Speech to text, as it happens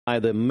by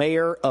the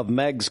mayor of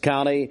Meigs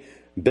County,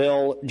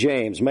 Bill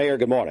James. Mayor,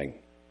 good morning.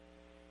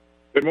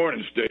 Good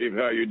morning, Steve.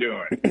 How you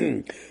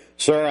doing?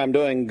 Sir, I'm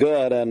doing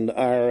good, and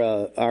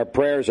our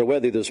prayers are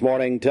with you this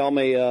morning. Tell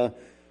me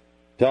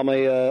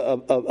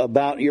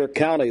about your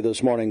county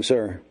this morning,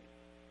 sir.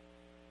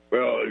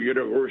 Well,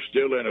 we're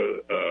still in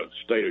a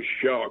state of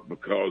shock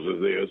because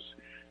of this.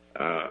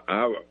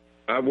 I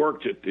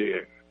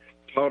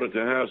taught at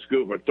the high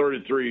school for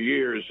 33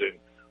 years, and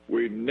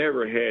we've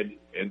never had,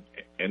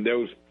 in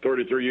those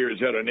 33 years,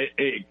 had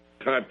any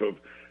type of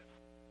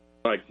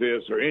like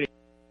this or any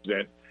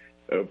incident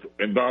of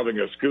involving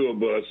a school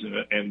bus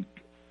and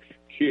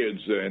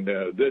kids, and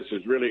this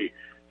is really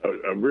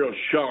a real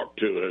shock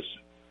to us.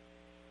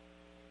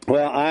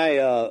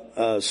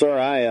 Well,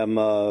 sir,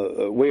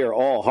 we are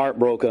all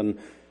heartbroken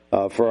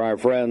for our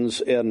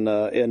friends in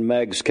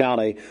Meigs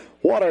County.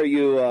 What are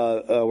you?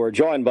 We're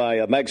joined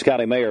by Meigs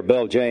County Mayor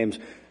Bill James.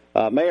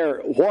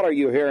 Mayor, what are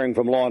you hearing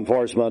from law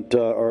enforcement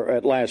or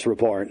at last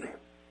report?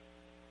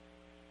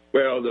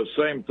 Well, the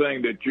same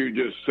thing that you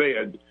just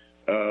said,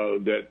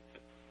 that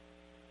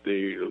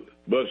the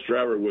bus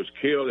driver was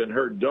killed and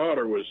her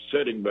daughter was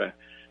sitting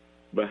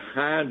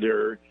behind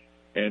her,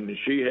 and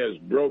she has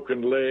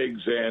broken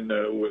legs and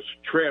was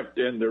trapped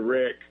in the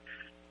wreck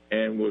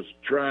and was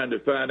trying to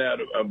find out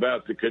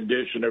about the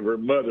condition of her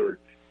mother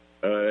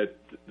on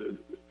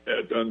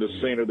the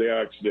scene of the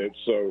accident.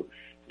 So,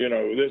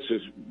 this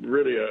is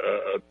really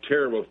a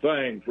terrible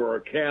thing for our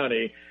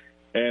county,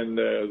 and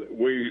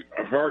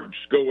our hearts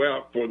go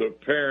out for the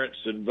parents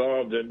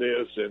involved in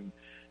this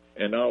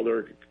and all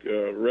their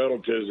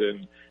relatives.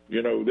 And,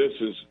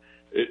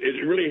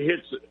 it really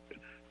hits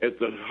at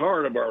the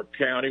heart of our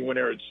county when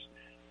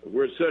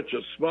we're such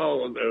a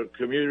small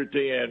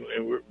community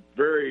and we're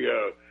very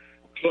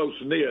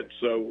close-knit.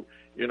 So,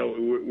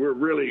 we're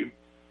really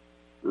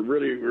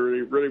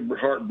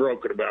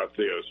heartbroken about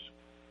this.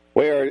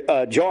 We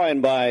are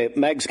joined by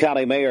Meigs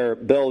County Mayor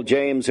Bill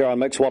James here on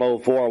Mix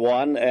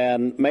 104.1.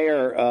 And,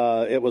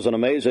 Mayor, it was an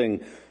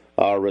amazing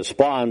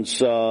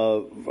response.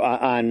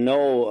 I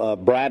know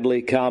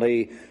Bradley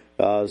County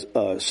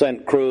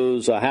sent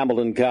crews,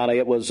 Hamilton County.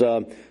 It was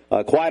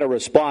quite a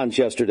response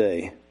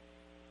yesterday.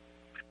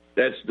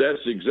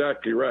 That's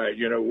exactly right.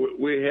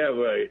 We have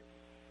a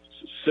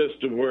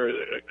system where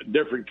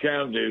different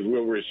counties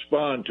will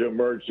respond to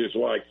emergencies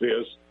like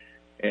this.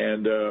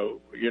 And,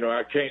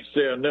 I can't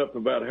say enough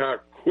about how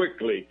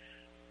quickly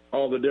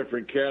all the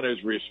different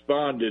counties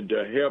responded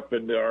to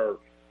helping our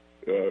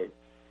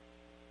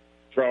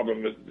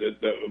problem with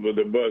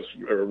the bus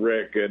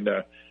wreck. And,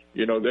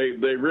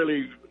 they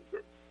really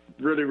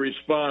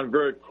respond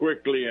very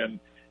quickly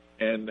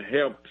and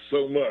help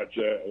so much.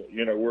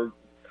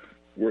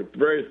 We're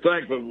very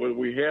thankful that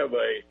we have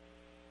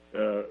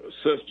a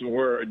system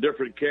where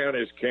different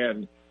counties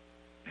can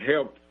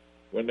help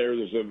when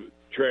there's a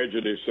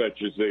tragedy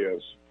such as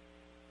this.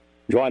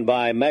 Joined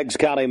by Meigs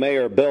County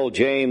Mayor Bill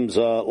James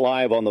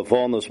live on the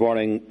phone this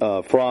morning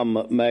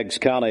from Meigs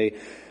County.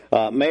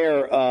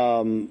 Mayor,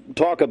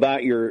 talk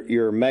about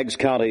your Meigs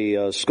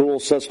County school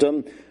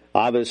system.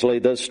 Obviously,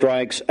 this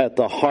strikes at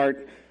the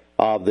heart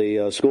of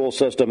the school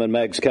system in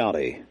Meigs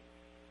County.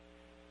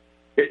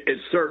 It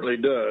certainly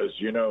does.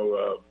 We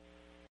are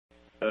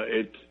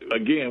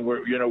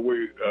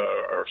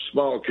a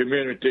small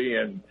community,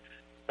 and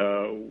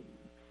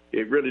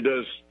it really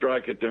does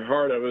strike at the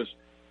heart of us.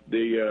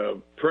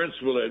 The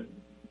principal at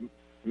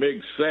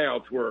Meigs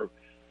South, where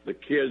the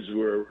kids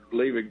were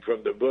leaving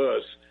from the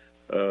bus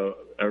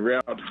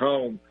around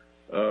home,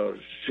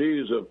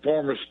 she's a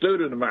former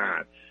student of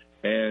mine,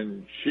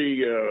 and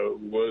she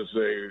was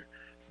a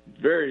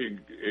very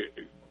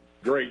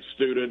great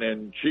student,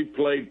 and she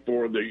played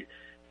for the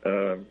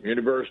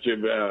University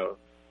of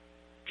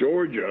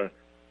Georgia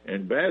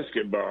in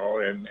basketball,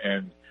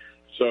 and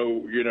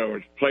so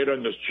played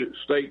on the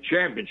state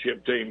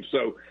championship team.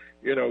 So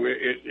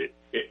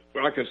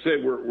like I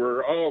said,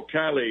 we're all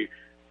kind of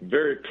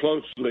very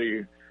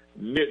closely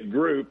knit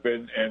group,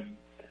 and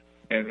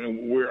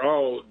we're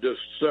all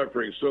just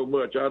suffering so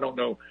much. I don't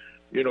know,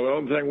 the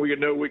only thing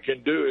we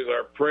can do is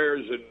our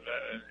prayers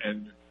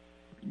and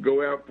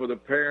go out for the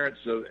parents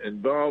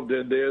involved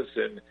in this,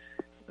 and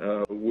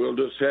we'll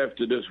just have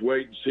to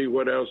wait and see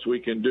what else we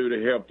can do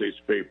to help these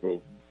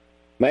people.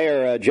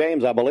 Mayor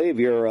James, I believe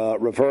you're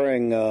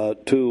referring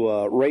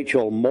to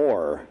Rachel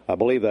Moore. I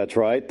believe that's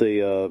right.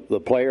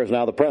 The player is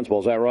now the principal.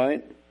 Is that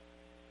right?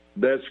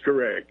 That's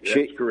correct.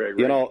 That's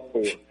correct.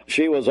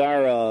 She was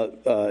our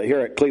here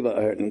at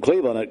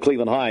Cleveland at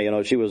Cleveland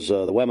High. She was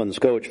the women's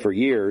coach for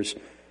years,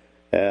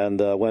 and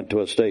went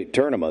to a state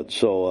tournament.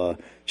 So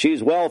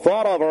she's well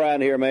thought of around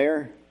here,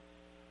 Mayor.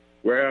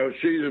 Well,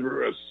 she's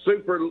a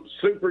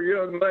super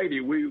young lady.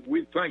 We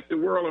think the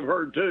world of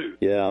her too.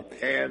 Yeah.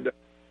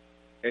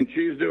 And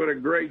she's doing a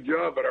great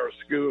job at our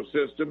school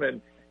system.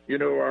 And,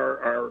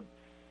 our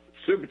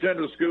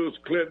superintendent of schools,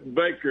 Clinton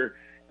Baker,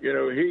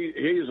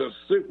 he's a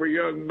super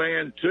young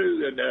man,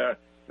 too. And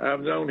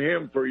I've known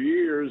him for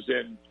years.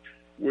 And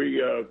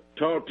we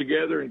talk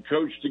together and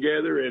coach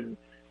together. And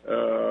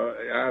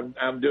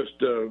I'm just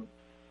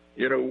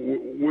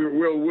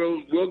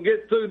we'll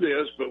get through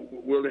this, but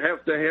we'll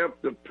have to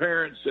help the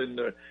parents and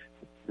the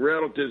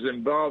relatives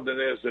involved in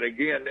this. And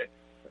again,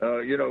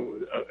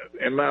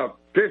 in my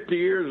 50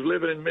 years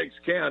living in Meigs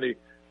County,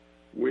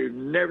 we've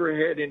never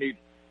had any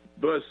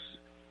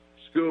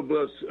school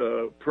bus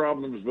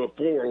problems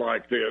before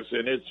like this,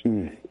 and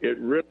it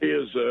really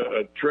is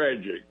a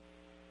tragedy.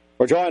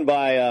 We're joined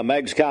by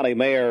Meigs County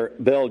Mayor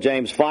Bill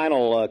James.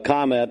 Final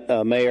comment,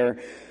 Mayor.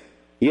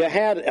 You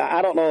had,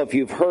 I don't know if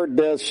you've heard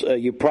this,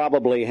 you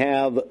probably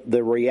have,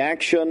 the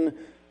reaction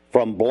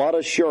from Blood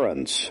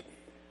Assurance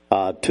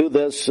to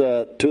this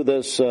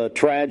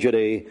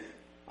tragedy.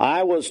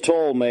 I was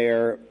told,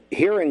 Mayor,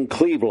 here in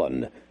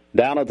Cleveland,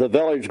 down at the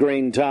Village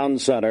Green Town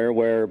Center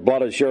where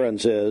Blood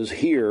Assurance is,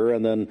 here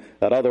and then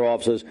at other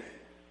offices,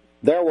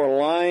 there were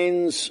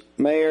lines,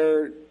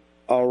 Mayor,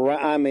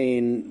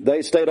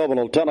 they stayed open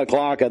until 10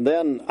 o'clock, and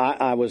then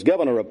I was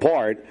given a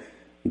report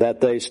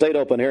that they stayed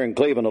open here in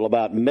Cleveland until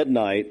about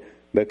midnight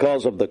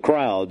because of the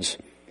crowds.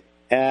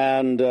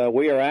 And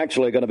we are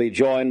actually going to be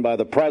joined by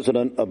the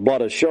president of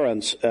Blood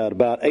Assurance at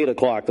about 8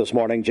 o'clock this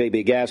morning,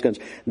 J.B. Gaskins.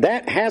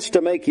 That has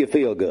to make you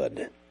feel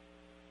good.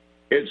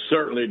 It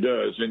certainly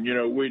does.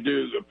 And, we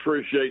do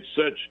appreciate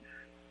such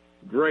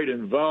great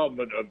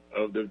involvement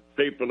of the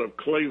people of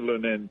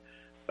Cleveland. And,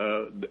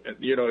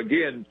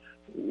 again,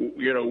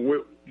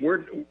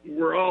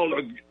 we're all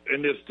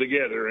in this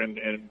together.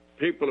 And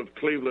people of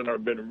Cleveland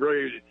have been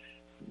very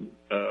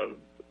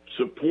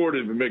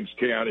supportive of Meigs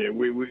County, and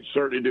we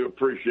certainly do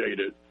appreciate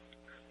it.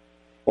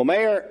 Well,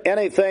 Mayor,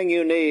 anything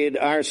you need,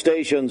 our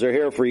stations are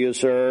here for you,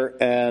 sir,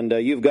 and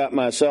you've got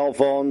my cell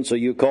phone, so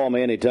you call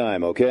me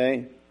anytime,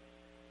 okay?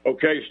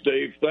 Okay,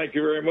 Steve. Thank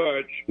you very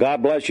much.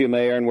 God bless you,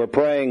 Mayor, and we're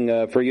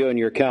praying for you and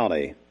your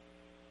county.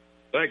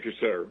 Thank you,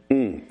 sir.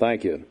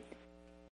 Thank you.